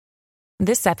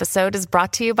This episode is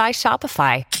brought to you by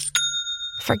Shopify.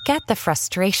 Forget the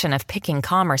frustration of picking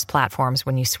commerce platforms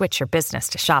when you switch your business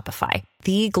to Shopify,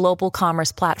 the global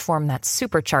commerce platform that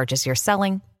supercharges your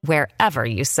selling wherever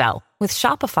you sell. With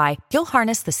Shopify, you'll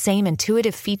harness the same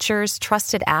intuitive features,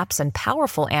 trusted apps, and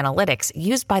powerful analytics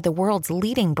used by the world's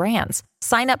leading brands.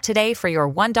 Sign up today for your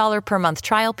 $1 per month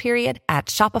trial period at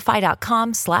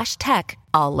shopify.com/tech,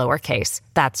 all lowercase.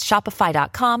 That's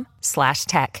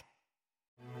shopify.com/tech.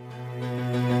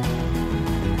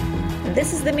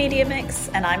 This is The Media Mix,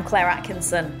 and I'm Claire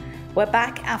Atkinson. We're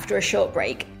back after a short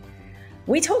break.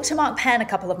 We talked to Mark Penn a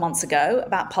couple of months ago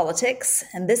about politics,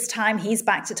 and this time he's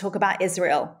back to talk about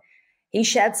Israel. He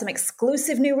shared some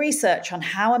exclusive new research on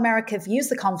how America views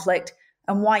the conflict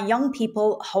and why young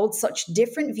people hold such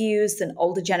different views than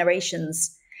older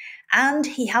generations. And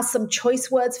he has some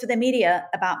choice words for the media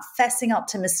about fessing up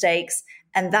to mistakes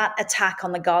and that attack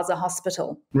on the Gaza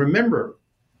hospital. Remember,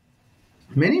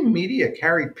 many media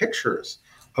carried pictures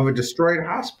of a destroyed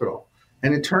hospital,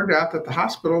 and it turned out that the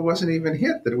hospital wasn't even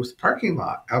hit, that it was the parking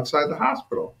lot outside the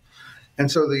hospital. And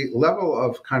so the level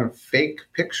of kind of fake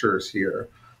pictures here,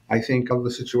 I think, of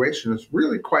the situation is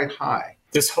really quite high.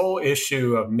 This whole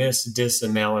issue of dis,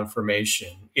 and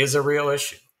malinformation is a real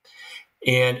issue.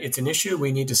 And it's an issue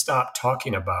we need to stop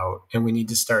talking about and we need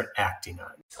to start acting on.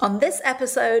 On this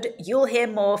episode, you'll hear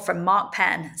more from Mark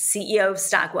Penn, CEO of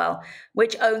Stagwell,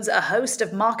 which owns a host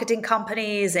of marketing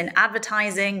companies in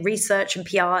advertising, research, and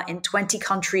PR in 20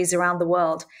 countries around the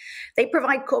world. They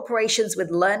provide corporations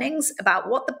with learnings about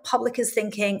what the public is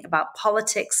thinking about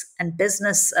politics and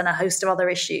business and a host of other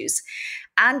issues.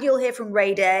 And you'll hear from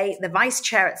Ray Day, the vice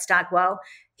chair at Stagwell.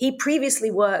 He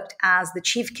previously worked as the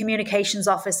chief communications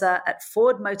officer at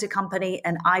Ford Motor Company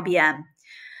and IBM.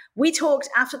 We talked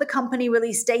after the company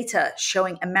released data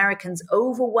showing Americans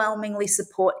overwhelmingly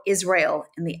support Israel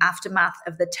in the aftermath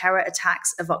of the terror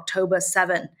attacks of October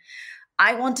 7.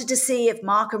 I wanted to see if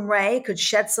Mark and Ray could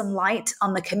shed some light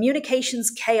on the communications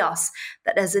chaos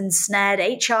that has ensnared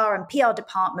HR and PR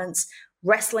departments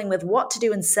wrestling with what to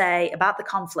do and say about the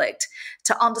conflict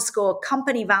to underscore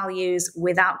company values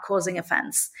without causing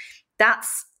offense.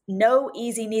 That's no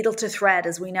easy needle to thread,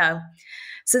 as we know.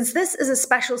 Since this is a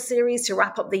special series to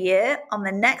wrap up the year, on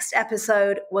the next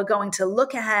episode, we're going to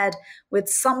look ahead with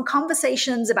some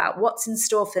conversations about what's in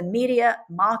store for media,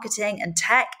 marketing, and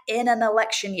tech in an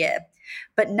election year.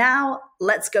 But now,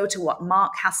 let's go to what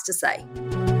Mark has to say.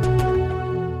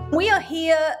 We are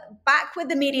here back with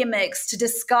the Media Mix to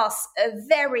discuss a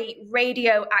very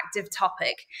radioactive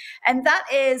topic, and that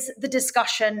is the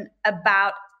discussion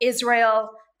about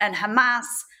Israel and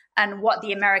Hamas and what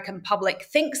the American public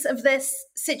thinks of this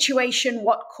situation,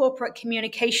 what corporate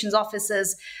communications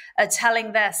officers are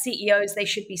telling their CEOs they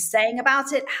should be saying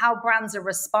about it, how brands are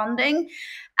responding.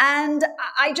 And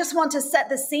I just want to set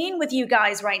the scene with you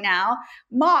guys right now.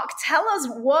 Mark, tell us,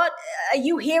 what are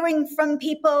you hearing from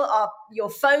people? Are your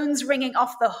phones ringing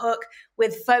off the hook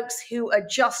with folks who are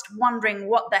just wondering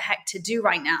what the heck to do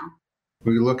right now?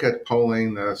 When we look at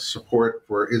polling, the support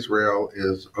for Israel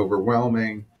is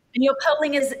overwhelming. And your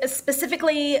polling is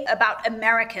specifically about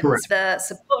Americans. Correct. The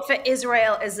support for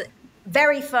Israel is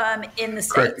very firm in the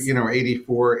States. Correct.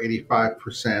 84,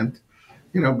 85%.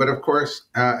 But of course,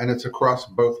 and it's across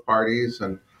both parties,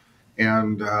 and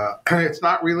it's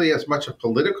not really as much a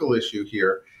political issue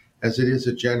here as it is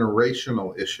a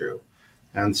generational issue.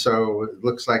 And so it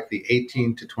looks like the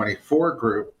 18 to 24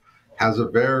 group has a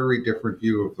very different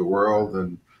view of the world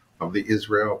and of the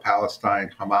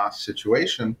Israel-Palestine-Hamas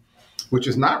situation, which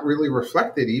is not really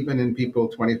reflected even in people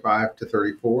 25 to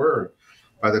 34.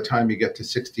 By the time you get to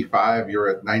 65, you're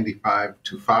at 95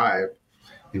 to 5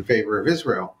 in favor of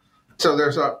Israel. So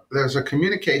there's a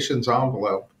communications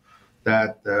envelope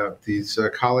that these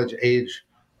college-age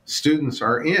students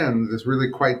are in that's really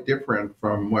quite different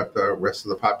from what the rest of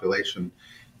the population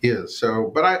is. So,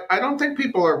 but I don't think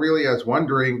people are really as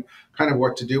wondering kind of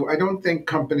what to do. I don't think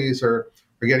companies are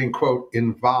getting, quote,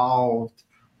 involved,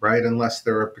 right, unless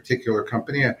they're a particular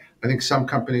company. I think some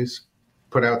companies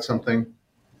put out something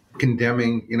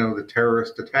condemning, the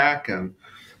terrorist attack and,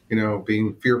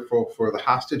 being fearful for the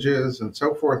hostages and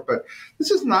so forth. But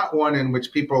this is not one in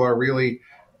which people are really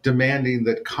demanding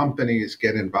that companies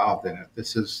get involved in it.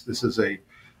 This is a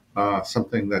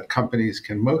something that companies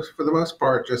can for the most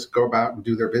part, just go about and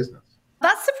do their business.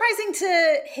 That's surprising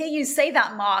to hear you say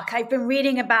that, Mark. I've been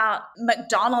reading about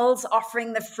McDonald's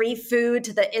offering the free food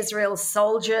to the Israel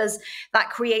soldiers. That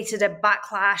created a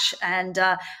backlash. And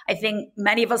I think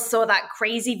many of us saw that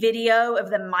crazy video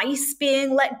of the mice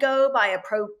being let go by a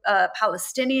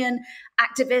pro-Palestinian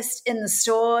activist in the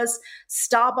stores,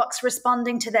 Starbucks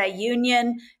responding to their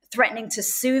union, threatening to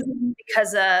sue them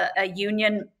because a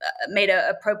union made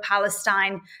a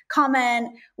pro-Palestine comment.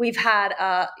 We've had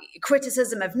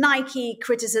criticism of Nike,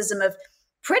 criticism of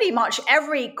pretty much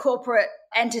every corporate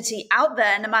entity out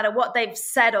there, no matter what they've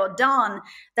said or done.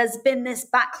 There's been this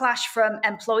backlash from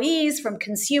employees, from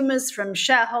consumers, from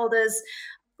shareholders.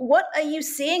 What are you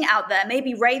seeing out there?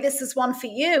 Maybe, Ray, this is one for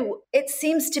you. It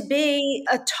seems to be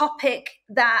a topic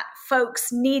that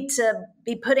folks need to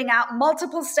be putting out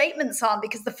multiple statements on,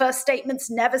 because the first statements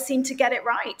never seem to get it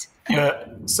right. Yeah.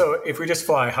 So if we just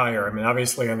fly higher, I mean,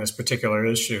 obviously on this particular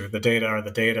issue, the data are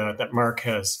the data that Mark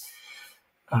has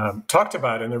talked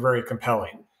about, and they're very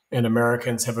compelling. And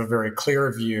Americans have a very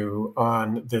clear view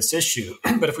on this issue.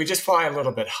 But if we just fly a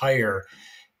little bit higher,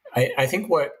 I think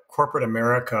what corporate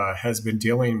America has been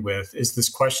dealing with is this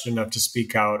question of to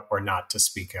speak out or not to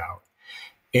speak out.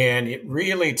 And it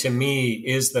really, to me,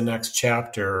 is the next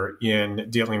chapter in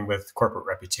dealing with corporate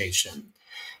reputation.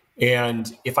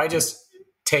 And if I just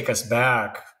take us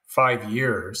back 5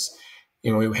 years,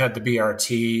 we had the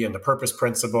BRT and the purpose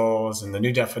principles and the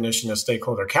new definition of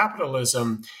stakeholder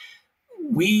capitalism.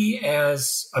 We,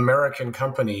 as American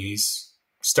companies,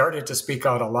 started to speak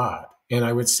out a lot. And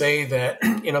I would say that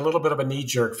in a little bit of a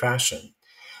knee-jerk fashion.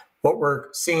 What we're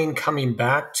seeing coming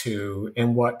back to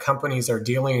and what companies are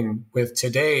dealing with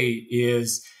today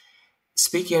is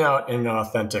speaking out in an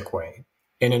authentic way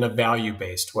and in a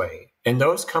value-based way. And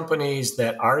those companies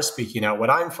that are speaking out, what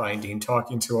I'm finding,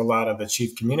 talking to a lot of the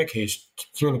chief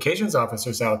communications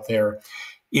officers out there,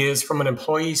 is from an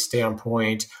employee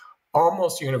standpoint,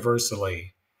 almost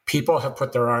universally, people have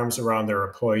put their arms around their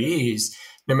employees,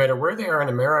 no matter where they are in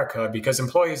America, because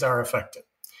employees are affected.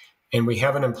 And we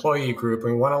have an employee group,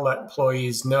 and we want to let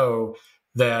employees know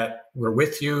that we're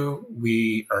with you.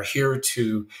 We are here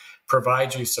to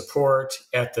provide you support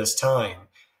at this time.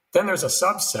 Then there's a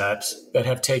subset that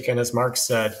have taken, as Mark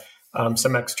said,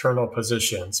 some external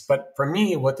positions. But for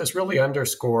me, what this really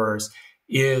underscores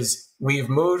is we've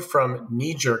moved from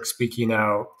knee-jerk speaking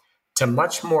out to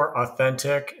much more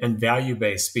authentic and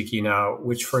value-based speaking out,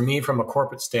 which for me, from a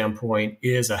corporate standpoint,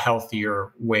 is a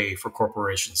healthier way for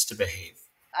corporations to behave.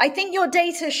 I think your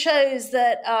data shows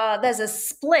that there's a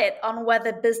split on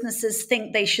whether businesses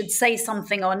think they should say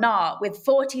something or not, with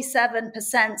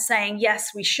 47% saying,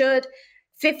 yes, we should,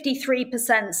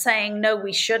 53% saying, no,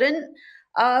 we shouldn't.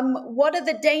 What are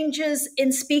the dangers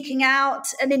in speaking out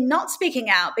and in not speaking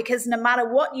out? Because no matter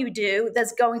what you do,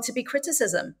 there's going to be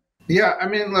criticism. Yeah, I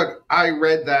mean, look, I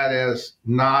read that as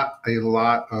not a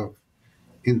lot of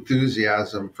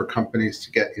enthusiasm for companies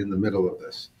to get in the middle of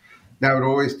this. Now, it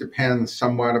always depends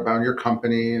somewhat about your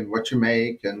company and what you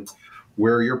make and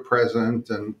where you're present.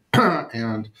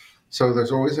 And so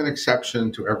there's always an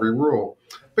exception to every rule.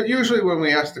 But usually when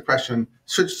we ask the question,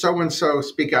 should so-and-so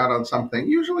speak out on something,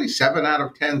 usually 7 out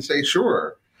of 10 say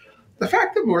sure. The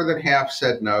fact that more than half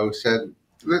said no, said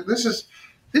this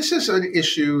is an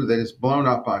issue that is blown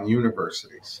up on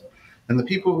universities. And the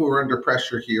people who are under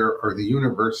pressure here are the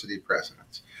university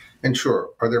presidents. And sure,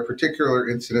 are there particular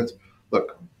incidents?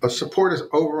 Look, support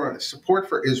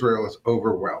for Israel is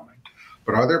overwhelming.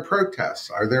 But are there protests?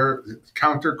 Are there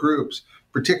counter groups,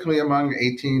 particularly among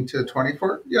 18 to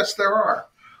 24? Yes, there are.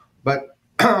 But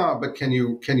can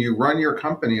you run your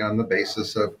company on the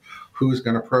basis of who's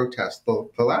going to protest the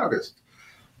loudest?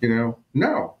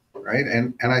 No, right?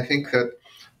 And I think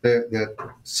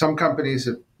that some companies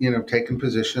have taken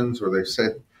positions or they've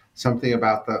said something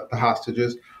about the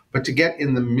hostages, but to get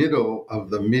in the middle of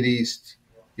the Mideast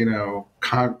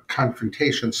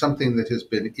confrontation, something that has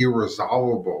been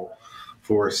irresolvable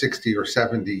for 60 or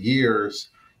 70 years,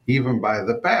 even by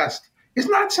the best, is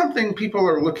not something people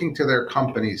are looking to their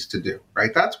companies to do,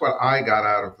 right? That's what I got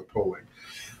out of the polling.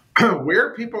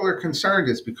 Where people are concerned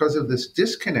is because of this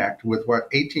disconnect with what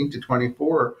 18 to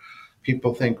 24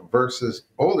 people think versus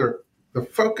older. The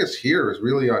focus here is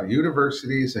really on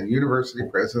universities and university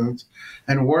presidents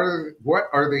and what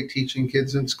are they teaching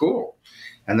kids in school?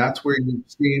 And that's where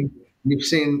you've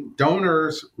seen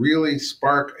donors really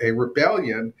spark a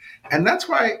rebellion, and that's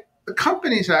why the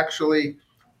companies actually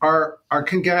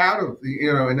can get out of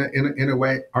in a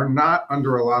way are not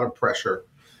under a lot of pressure,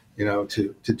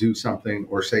 to do something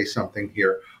or say something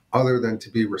here, other than to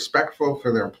be respectful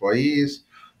for their employees,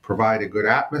 provide a good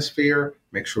atmosphere,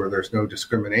 make sure there's no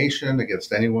discrimination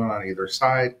against anyone on either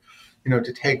side,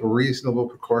 to take reasonable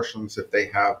precautions if they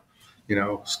have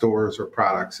stores or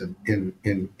products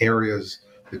in areas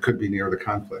that could be near the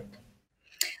conflict.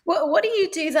 Well, what do you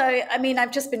do though? I mean,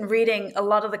 I've just been reading a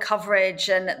lot of the coverage,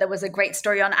 and there was a great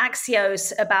story on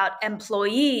Axios about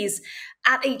employees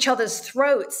at each other's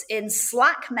throats in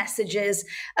Slack messages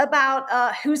about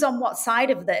who's on what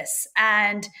side of this.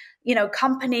 And,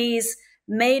 companies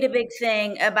made a big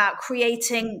thing about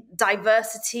creating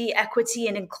diversity, equity,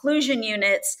 and inclusion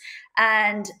units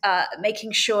and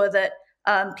making sure that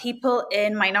people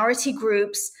in minority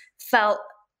groups felt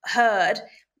heard.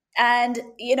 And,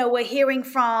 we're hearing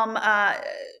from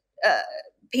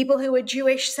people who are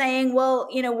Jewish saying, well,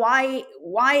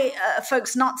 why are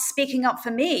folks not speaking up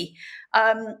for me?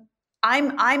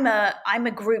 I'm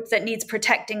a group that needs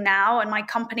protecting now, and my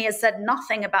company has said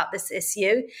nothing about this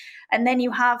issue. And then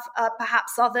you have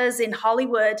perhaps others in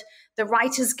Hollywood. The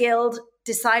Writers Guild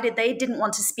decided they didn't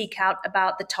want to speak out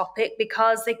about the topic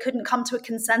because they couldn't come to a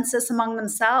consensus among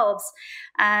themselves.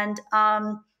 And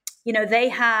they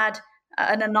had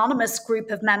an anonymous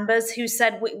group of members who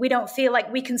said, we don't feel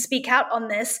like we can speak out on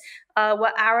this.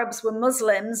 We're Arabs, we're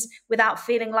Muslims, without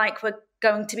feeling like we're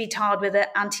going to be tarred with an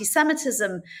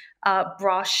anti-Semitism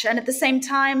brush. And at the same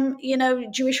time,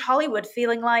 Jewish Hollywood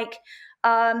feeling like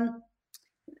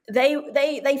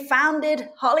they founded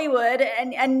Hollywood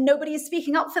and nobody's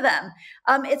speaking up for them.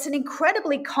 It's an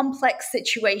incredibly complex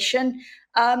situation.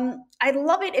 I'd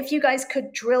love it if you guys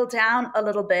could drill down a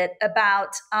little bit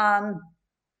about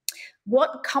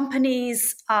what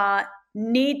companies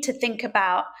need to think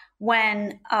about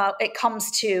when it comes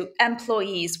to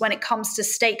employees, when it comes to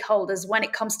stakeholders, when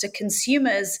it comes to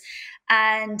consumers,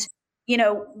 and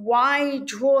why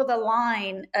draw the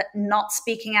line at not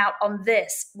speaking out on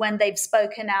this when they've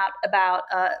spoken out about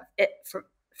it.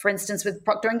 For instance, with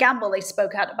Procter & Gamble, they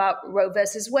spoke out about Roe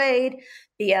versus Wade,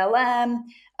 BLM,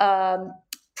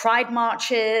 Pride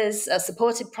marches,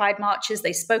 supported Pride marches.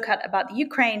 They spoke out about the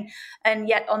Ukraine. And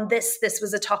yet on this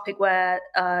was a topic where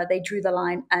they drew the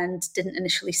line and didn't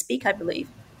initially speak, I believe.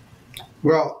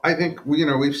 Well, I think,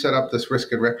 we've set up this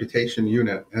risk and reputation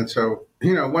unit. And so,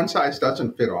 one size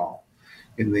doesn't fit all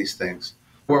in these things.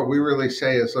 What we really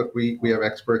say is, look, we have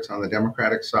experts on the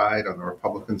Democratic side, on the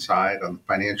Republican side, on the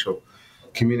financial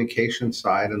communication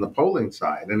side, and the polling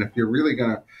side. And if you're really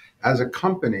going to, as a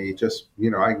company, just,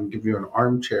 I can give you an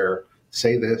armchair,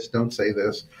 say this, don't say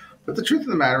this. But the truth of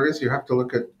the matter is you have to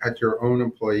look at your own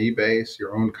employee base,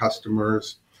 your own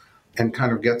customers, and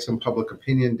kind of get some public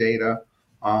opinion data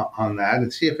on that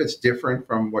and see if it's different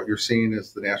from what you're seeing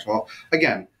as the national.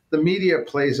 Again, the media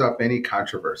plays up any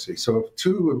controversy. So if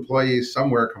two employees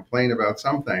somewhere complain about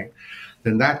something,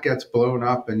 then that gets blown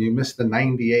up and you miss the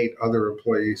 98 other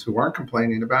employees who aren't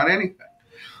complaining about anything.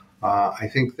 I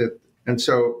think that. And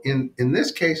so in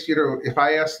this case, if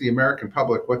I ask the American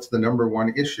public, what's the number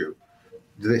one issue?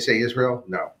 Do they say Israel?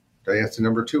 No. Do they ask the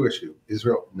number two issue?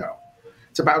 Israel? No.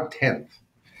 It's about 10th.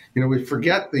 We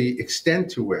forget the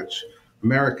extent to which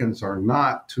Americans are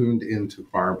not tuned into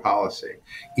foreign policy,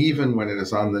 even when it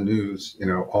is on the news,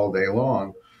 all day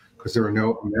long, because there are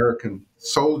no American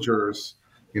soldiers,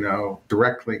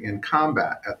 directly in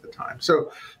combat at the time. So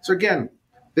again,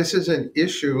 this is an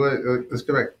issue. Let's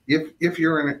go back. If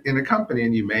you're in a company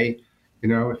and you may,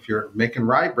 if you're making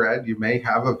rye bread, you may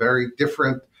have a very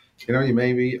different, you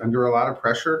may be under a lot of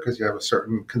pressure because you have a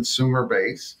certain consumer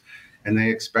base and they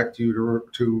expect you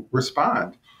to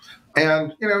respond.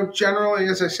 And, generally,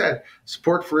 as I said,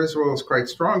 support for Israel is quite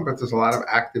strong, but there's a lot of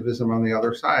activism on the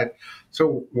other side.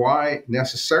 So why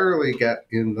necessarily get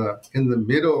in the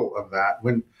middle of that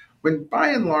when by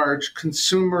and large,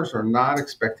 consumers are not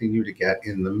expecting you to get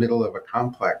in the middle of a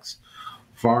complex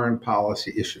foreign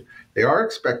policy issue. They are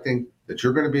expecting that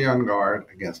you're going to be on guard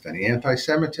against any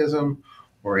anti-Semitism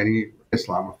or any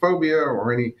Islamophobia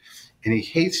or any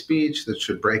hate speech that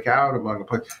should break out among the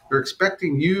public. They're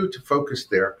expecting you to focus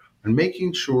there on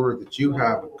making sure that you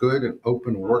have a good and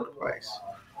open workplace,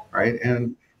 right?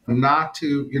 And not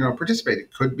to, participate.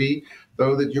 It could be,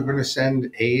 though, that you're going to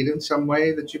send aid in some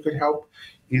way that you could help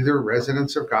either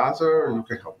residents of Gaza or you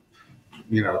could help,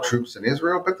 troops in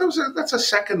Israel. But that's a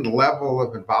second level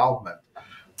of involvement.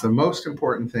 The most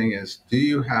important thing is, do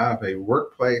you have a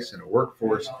workplace and a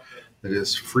workforce that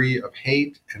is free of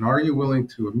hate? And are you willing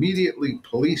to immediately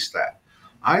police that?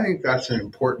 I think that's an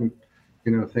important,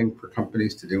 thing for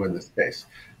companies to do in this case.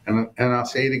 And I'll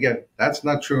say it again, that's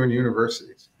not true in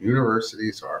universities.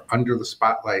 Universities are under the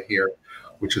spotlight here,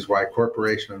 which is why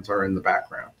corporations are in the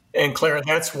background. And Claire,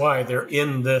 that's why they're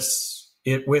in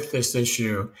with this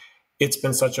issue. It's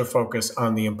been such a focus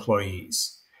on the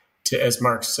employees to, as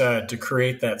Mark said, to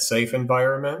create that safe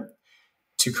environment,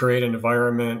 to create an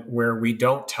environment where we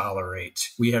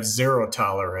have zero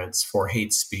tolerance for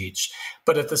hate speech.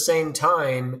 But at the same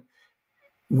time,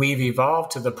 we've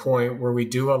evolved to the point where we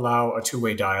do allow a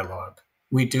two-way dialogue.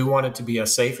 We do want it to be a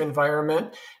safe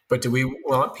environment, but do we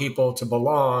want people to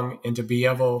belong and to be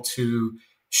able to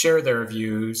share their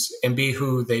views and be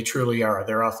who they truly are,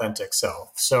 their authentic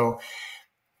self? So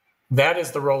that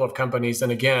is the role of companies.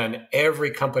 And again,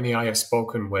 every company I have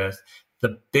spoken with,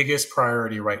 the biggest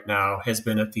priority right now has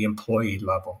been at the employee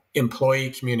level. Employee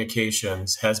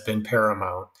communications has been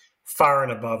paramount, far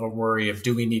and above a worry of,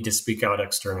 do we need to speak out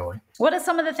externally? What are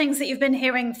some of the things that you've been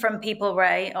hearing from people,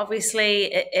 Ray?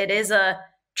 Obviously, it is a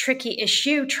tricky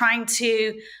issue trying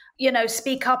to,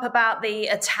 speak up about the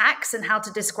attacks and how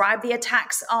to describe the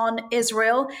attacks on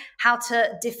Israel, how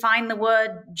to define the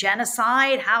word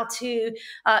genocide, how to,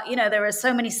 there are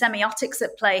so many semiotics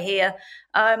at play here,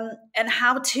 and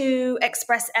how to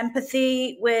express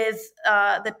empathy with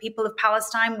the people of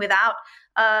Palestine without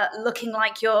looking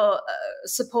like you're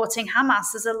supporting Hamas.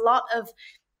 There's a lot of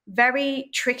very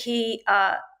tricky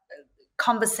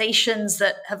conversations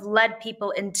that have led people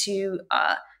into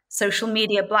social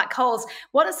media black holes.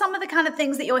 What are some of the kind of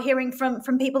things that you're hearing from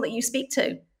people that you speak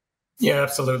to? Yeah,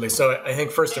 absolutely. So I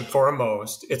think first and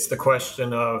foremost, it's the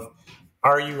question of,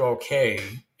 are you okay?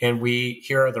 And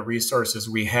here are the resources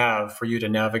we have for you to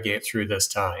navigate through this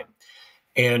time.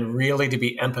 And really to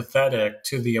be empathetic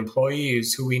to the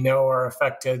employees who we know are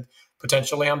affected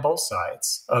potentially on both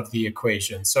sides of the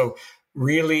equation. So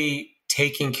really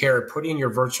taking care, putting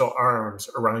your virtual arms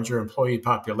around your employee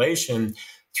population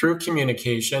through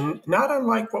communication, not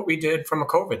unlike what we did from a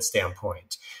COVID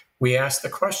standpoint. We asked the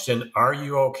question, are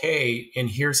you okay? And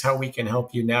here's how we can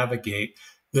help you navigate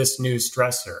this new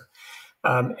stressor.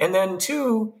 And then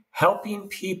two, helping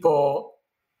people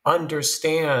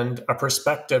understand a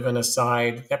perspective and a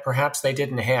side that perhaps they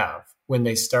didn't have when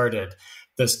they started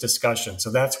this discussion.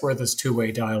 So that's where this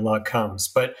two-way dialogue comes.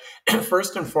 But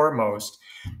first and foremost,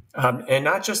 and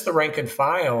not just the rank and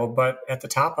file, but at the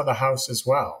top of the house as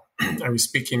well. I was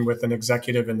speaking with an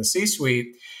executive in the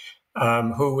C-suite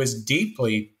who was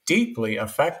deeply, deeply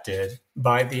affected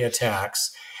by the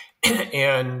attacks.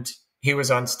 And he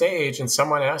was on stage and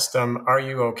someone asked him, are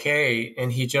you okay?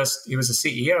 And he was a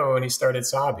CEO and he started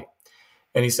sobbing.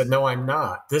 And he said, no, I'm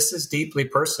not. This is deeply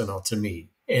personal to me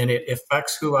and it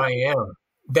affects who I am.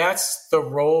 That's the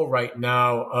role right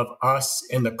now of us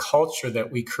and the culture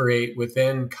that we create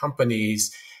within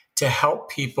companies to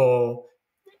help people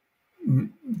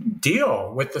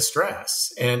deal with the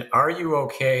stress. And are you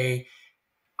okay?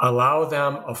 Allow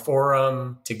them a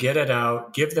forum to get it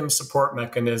out, give them support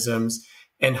mechanisms,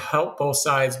 and help both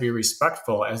sides be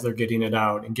respectful as they're getting it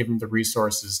out and give them the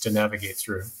resources to navigate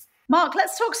through. Mark,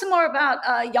 let's talk some more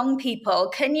about young people.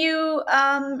 Can you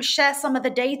share some of the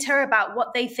data about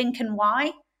what they think and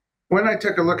why? When I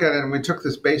took a look at it, and we took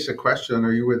this basic question,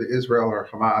 are you with Israel or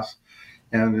Hamas?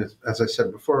 And as I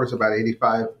said before, it was about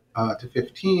 85 to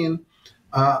 15.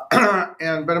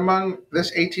 But among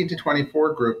this 18 to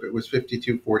 24 group, it was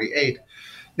 52-48.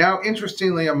 Now,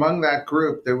 interestingly, among that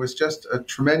group, there was just a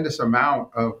tremendous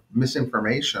amount of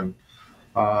misinformation.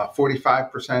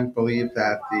 45% believed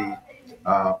that the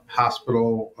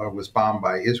hospital was bombed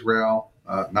by Israel,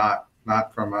 not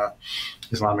from a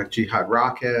Islamic Jihad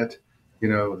rocket.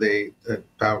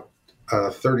 About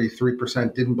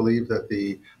 33% didn't believe that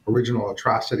the original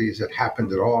atrocities had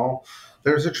happened at all.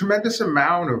 There's a tremendous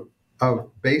amount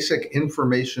of basic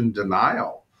information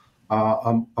denial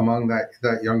among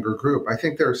that younger group. I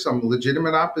think there's some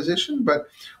legitimate opposition, but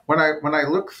when I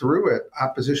look through it,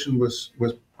 opposition was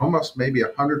almost maybe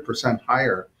 100%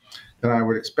 higher than I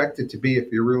would expect it to be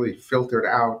if you really filtered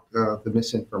out the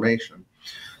misinformation.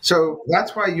 So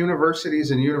that's why universities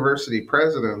and university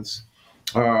presidents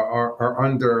are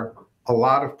under a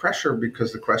lot of pressure,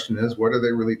 because the question is, what are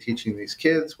they really teaching these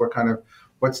kids?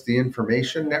 What's the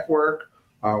information network?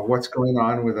 What's going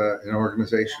on with an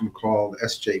organization called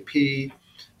SJP,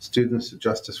 Students of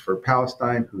Justice for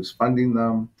Palestine, who's funding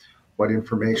them? What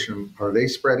information are they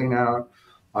spreading out?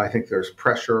 I think there's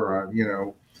pressure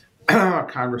on,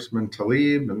 Congressman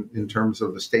Tlaib in terms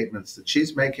of the statements that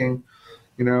she's making,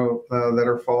 that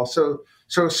are false.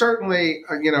 So certainly,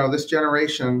 this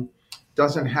generation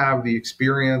doesn't have the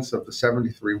experience of the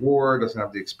 73 war, doesn't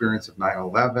have the experience of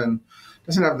 9/11,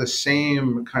 doesn't have the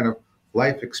same kind of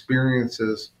life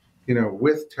experiences,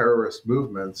 with terrorist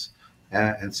movements.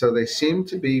 And so they seem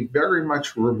to be very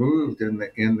much removed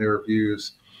in their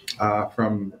views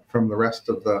from the rest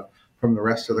of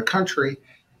the country.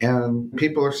 And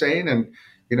people are saying,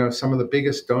 and some of the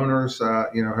biggest donors,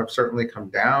 have certainly come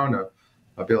down.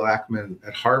 Bill Ackman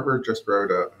at Harvard just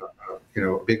wrote a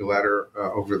big letter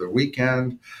over the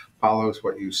weekend. Follows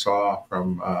what you saw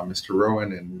from Mr.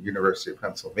 Rowan in University of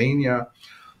Pennsylvania.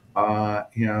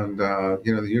 The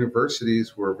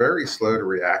universities were very slow to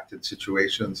react in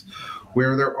situations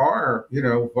where there are,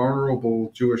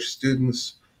 vulnerable Jewish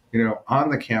students, on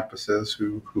the campuses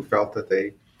who felt that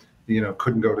they,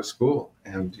 couldn't go to school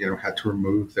and, had to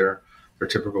remove their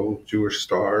typical Jewish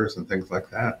stars and things like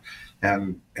that.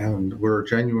 And were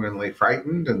genuinely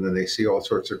frightened. And then they see all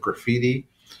sorts of graffiti,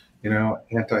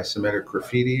 anti-Semitic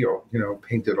graffiti, or,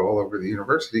 painted all over the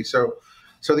university. So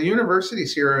the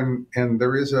universities here, and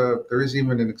there is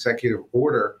even an executive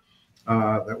order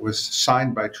that was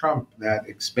signed by Trump that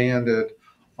expanded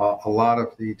a lot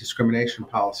of the discrimination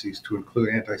policies to include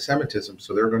anti-Semitism.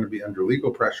 So they're going to be under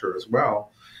legal pressure as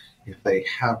well if they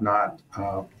have not,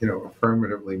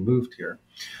 affirmatively moved here.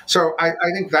 So I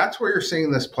think that's where you're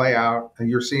seeing this play out, and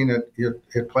you're seeing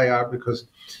it play out because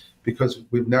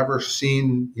we've never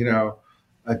seen,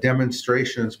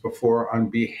 demonstrations before on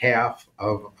behalf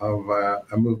of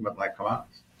a movement like Hamas.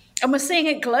 And we're seeing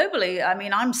it globally. I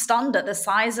mean, I'm stunned at the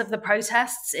size of the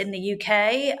protests in the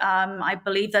UK. I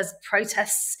believe there's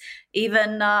protests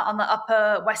even on the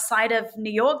Upper West Side of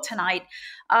New York tonight.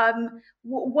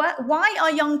 Why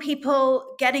are young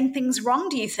people getting things wrong,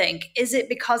 do you think? Is it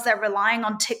because they're relying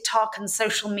on TikTok and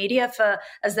social media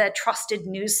as their trusted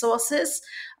news sources,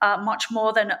 much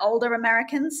more than older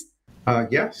Americans?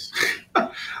 Yes, I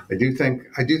do think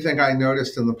I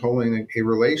noticed in the polling a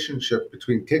relationship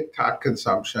between TikTok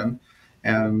consumption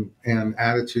and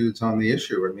attitudes on the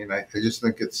issue. I mean, I just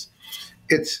think it's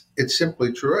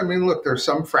simply true. I mean, look, there's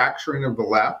some fracturing of the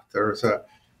left. There's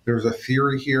a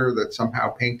theory here that somehow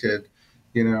painted,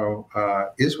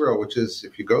 Israel, which is,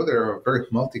 if you go there, a very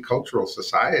multicultural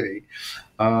society,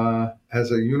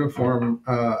 as a uniform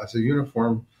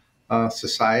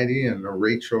society and a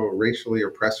racially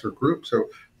oppressor group. So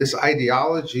this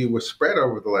ideology was spread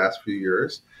over the last few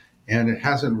years, and it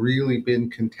hasn't really been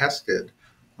contested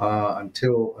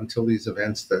until these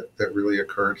events that really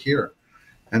occurred here.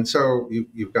 And so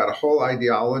you've got a whole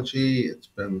ideology. It's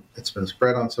been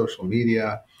spread on social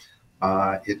media.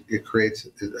 It creates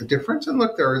a difference. And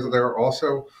look, there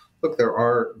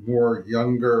are more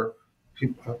younger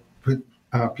people.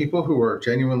 People who are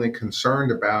genuinely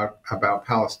concerned about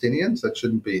Palestinians that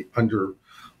shouldn't be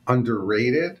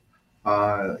underrated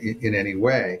in any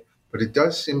way. But it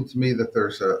does seem to me that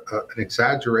there's an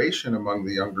exaggeration among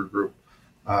the younger group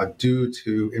due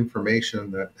to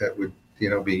information that would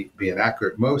be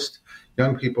inaccurate. Most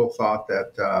young people thought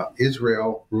that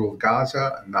Israel ruled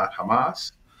Gaza and not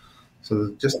Hamas.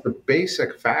 So just the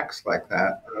basic facts like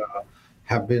that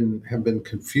have been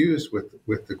confused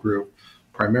with the group,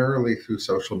 primarily through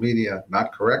social media,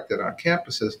 not corrected on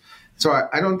campuses. So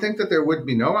I don't think that there would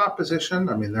be no opposition.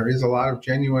 I mean, there is a lot of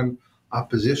genuine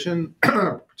opposition,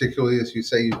 particularly as you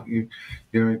say, you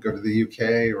go to the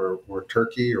UK or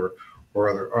Turkey or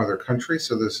other countries.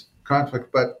 So there's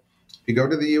conflict. But if you go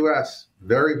to the US,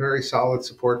 very, very solid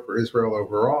support for Israel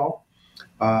overall.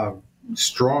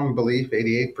 Strong belief,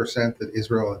 88%, that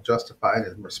Israel is justified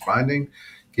in responding,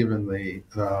 given the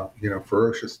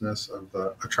ferociousness of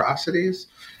the atrocities.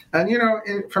 And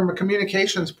from a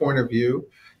communications point of view,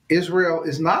 Israel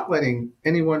is not letting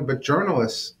anyone but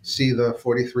journalists see the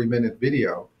 43-minute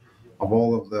video of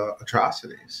all of the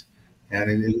atrocities. And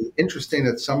it is interesting,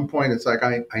 at some point, it's like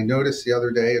I noticed the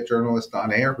other day a journalist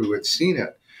on air who had seen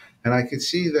it, and I could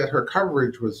see that her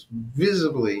coverage was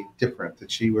visibly different,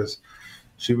 that she was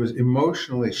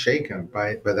emotionally shaken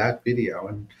by that video.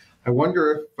 And I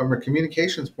wonder if, from a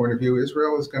communications point of view,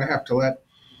 Israel is going to have to let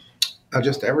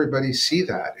just everybody see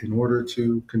that in order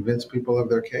to convince people of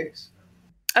their case.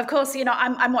 Of course,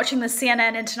 I'm watching the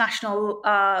CNN International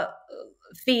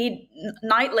feed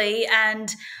nightly,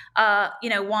 and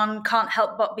one can't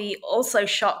help but be also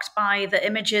shocked by the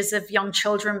images of young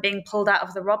children being pulled out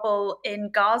of the rubble in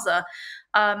Gaza.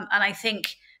 And I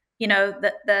think,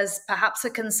 that there's perhaps a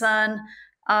concern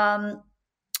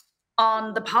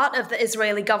on the part of the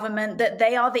Israeli government that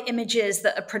they are the images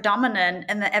that are predominant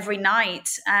in the every night.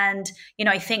 And,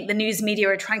 I think the news media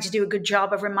are trying to do a good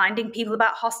job of reminding people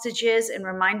about hostages and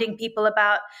reminding people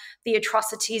about the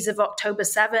atrocities of October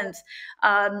 7th.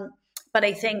 But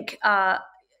I think, I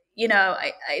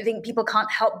think people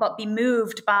can't help but be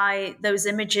moved by those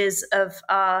images of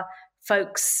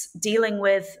folks dealing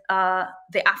with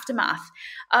the aftermath.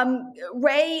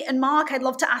 Ray and Mark, I'd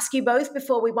love to ask you both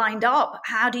before we wind up,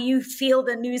 how do you feel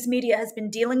the news media has been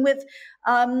dealing with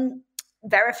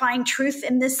verifying truth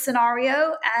in this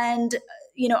scenario? And,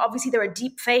 obviously there are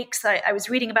deep fakes. I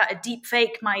was reading about a deep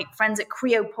fake. My friends at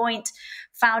Creo Point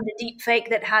found a deep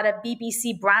fake that had a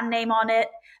BBC brand name on it,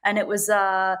 and it was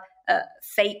a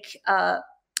fake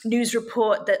news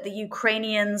report that the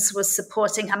Ukrainians was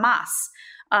supporting Hamas.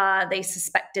 They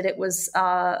suspected it was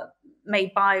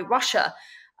made by Russia.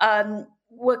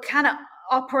 We're kind of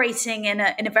operating in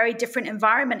a very different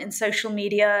environment in social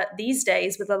media these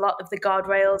days, with a lot of the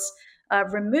guardrails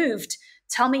removed.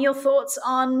 Tell me your thoughts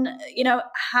on,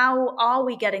 how are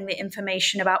we getting the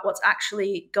information about what's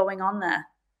actually going on there?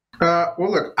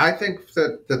 Well, look, I think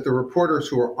that the reporters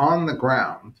who are on the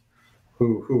ground,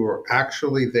 who are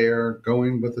actually there,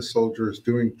 going with the soldiers,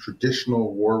 doing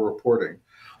traditional war reporting,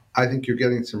 I think you're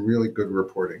getting some really good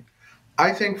reporting.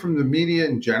 I think from the media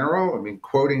in general, I mean,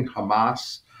 quoting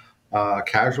Hamas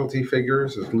casualty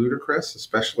figures is ludicrous,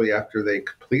 especially after they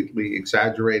completely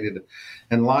exaggerated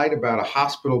and lied about a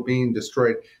hospital being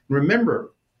destroyed.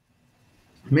 Remember,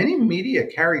 many media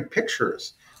carried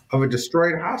pictures of a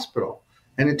destroyed hospital,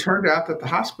 and it turned out that the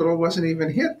hospital wasn't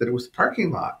even hit, that it was the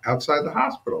parking lot outside the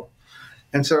hospital.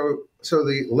 And so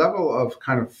the level of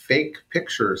kind of fake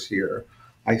pictures here,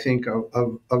 I think,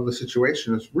 of the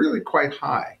situation is really quite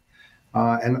high.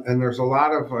 And there's a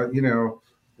lot of,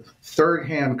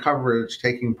 third-hand coverage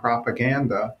taking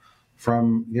propaganda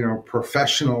from,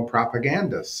 professional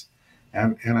propagandists.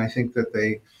 And I think that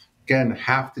they, again,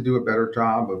 have to do a better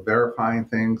job of verifying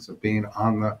things, of being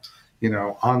on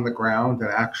the ground and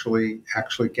actually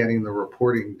getting the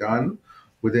reporting done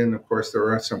within, of course,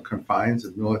 there are some confines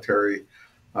of military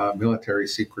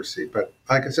secrecy. But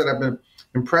like I said, I've been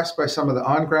impressed by some of the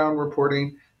on-ground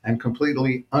reporting and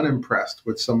completely unimpressed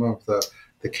with some of the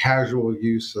casual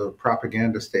use of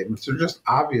propaganda statements. They're just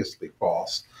obviously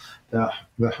false. The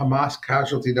Hamas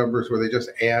casualty numbers, where they just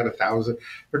add 1,000,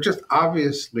 they're just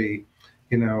obviously,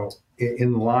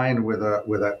 in line with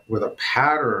a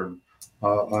pattern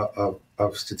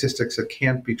of statistics that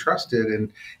can't be trusted,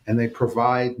 and they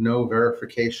provide no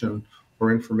verification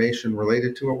or information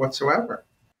related to it whatsoever.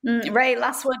 Ray,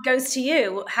 last word goes to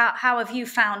you. How have you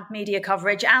found media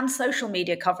coverage and social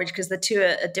media coverage? Because the two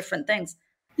are different things.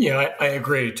 Yeah, I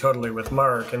agree totally with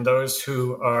Mark. And those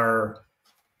who are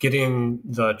getting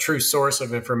the true source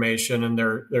of information and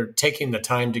they're taking the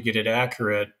time to get it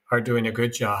accurate are doing a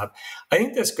good job. I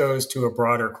think this goes to a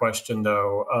broader question,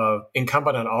 though, of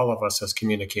incumbent on all of us as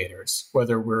communicators,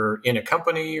 whether we're in a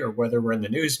company or whether we're in the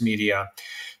news media.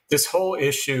 This whole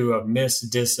issue of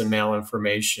dis, and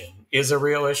malinformation is a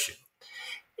real issue.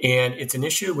 And it's an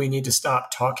issue we need to stop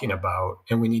talking about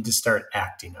and we need to start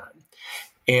acting on.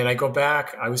 And I go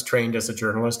back, I was trained as a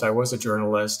journalist. I was a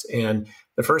journalist. And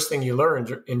the first thing you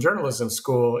learn in journalism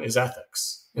school is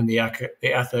ethics, and the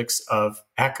ethics of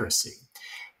accuracy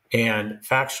and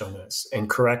factualness and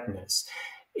correctness.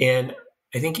 And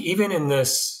I think even in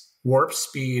this warp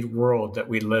speed world that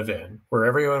we live in, where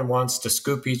everyone wants to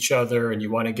scoop each other and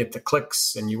you want to get the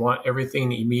clicks and you want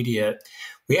everything immediate,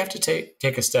 we have to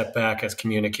take a step back as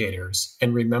communicators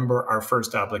and remember our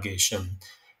first obligation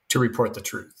to report the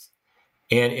truth.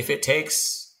 And if it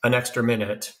takes an extra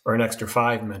minute or an extra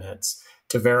 5 minutes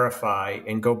to verify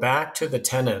and go back to the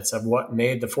tenets of what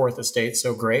made the Fourth Estate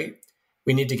so great,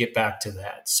 we need to get back to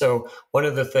that. So one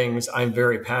of the things I'm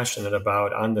very passionate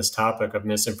about on this topic of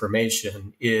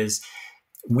misinformation is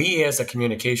we as a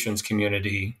communications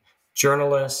community,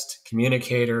 journalists,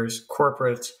 communicators,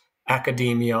 corporate,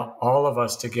 academia, all of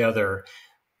us together,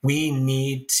 we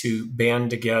need to band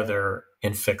together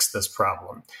and fix this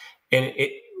problem. And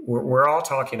we're all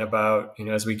talking about,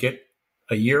 as we get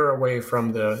a year away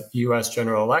from the U.S.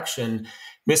 general election,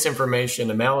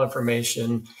 misinformation and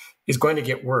malinformation is going to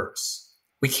get worse.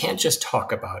 We can't just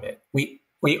talk about it.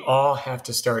 We all have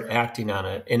to start acting on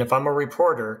it. And if I'm a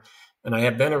reporter, and I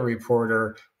have been a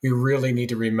reporter, we really need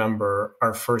to remember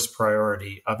our first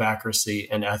priority of accuracy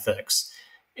and ethics.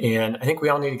 And I think we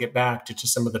all need to get back to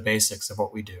just some of the basics of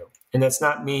what we do. And that's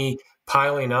not me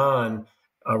piling on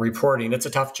reporting. It's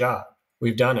a tough job.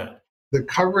 We've done it. The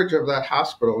coverage of that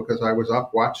hospital, because I was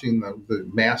up watching the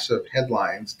massive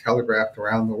headlines telegraphed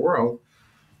around the world,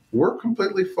 were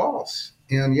completely false.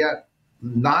 And yet,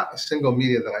 not a single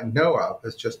media that I know of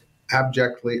has just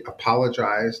abjectly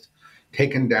apologized,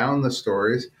 taken down the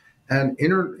stories, and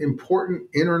important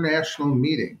international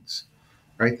meetings,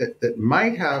 right, that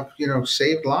might have,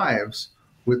 saved lives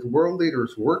with world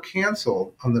leaders were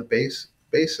canceled on the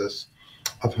basis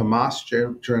of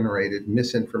Hamas-generated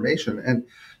misinformation. And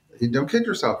you don't kid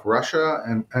yourself, Russia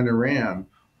and Iran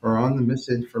are on the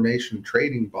misinformation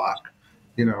trading block,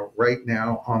 right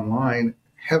now online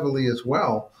heavily as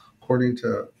well, according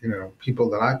to, people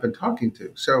that I've been talking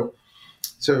to. So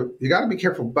you got to be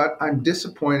careful. But I'm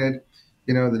disappointed.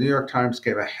 The New York Times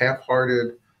gave a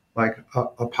half-hearted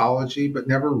apology, but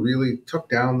never really took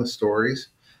down the stories.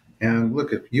 And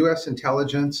look, if U.S.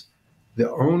 intelligence,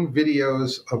 their own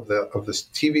videos of the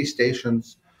TV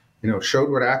stations showed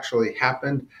what actually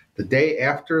happened. The day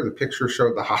after, the picture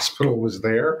showed the hospital was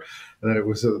there, and that it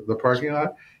was the parking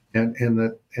lot, and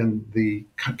the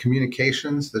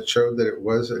communications that showed that it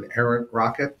was an errant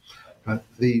rocket.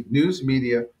 The news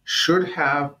media should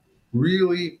have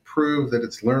really proved that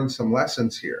it's learned some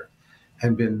lessons here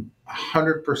and been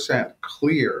 100%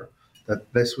 clear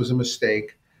that this was a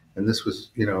mistake and this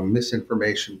was,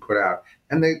 misinformation put out.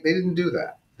 And they didn't do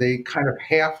that. They kind of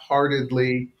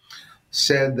half-heartedly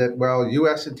said that, well,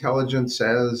 U.S. intelligence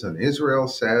says and Israel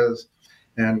says,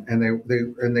 and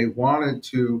they wanted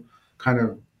to kind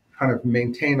of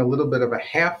maintain a little bit of a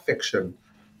half fiction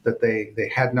that they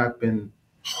had not been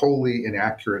wholly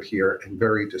inaccurate here and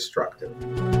very destructive.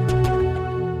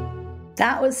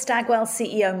 That was Stagwell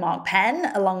CEO Mark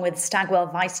Penn, along with Stagwell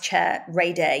Vice Chair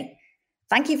Ray Day.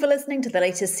 Thank you for listening to the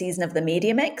latest season of The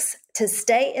Media Mix. To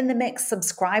stay in the mix,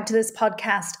 subscribe to this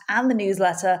podcast and the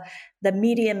newsletter,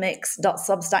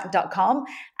 themediamix.substack.com,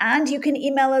 and you can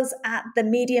email us at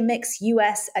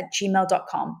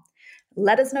themediamixus@gmail.com.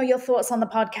 Let us know your thoughts on the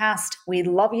podcast. We'd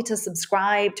love you to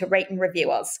subscribe, to rate and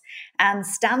review us, and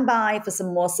stand by for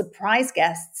some more surprise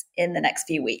guests in the next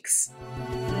few weeks.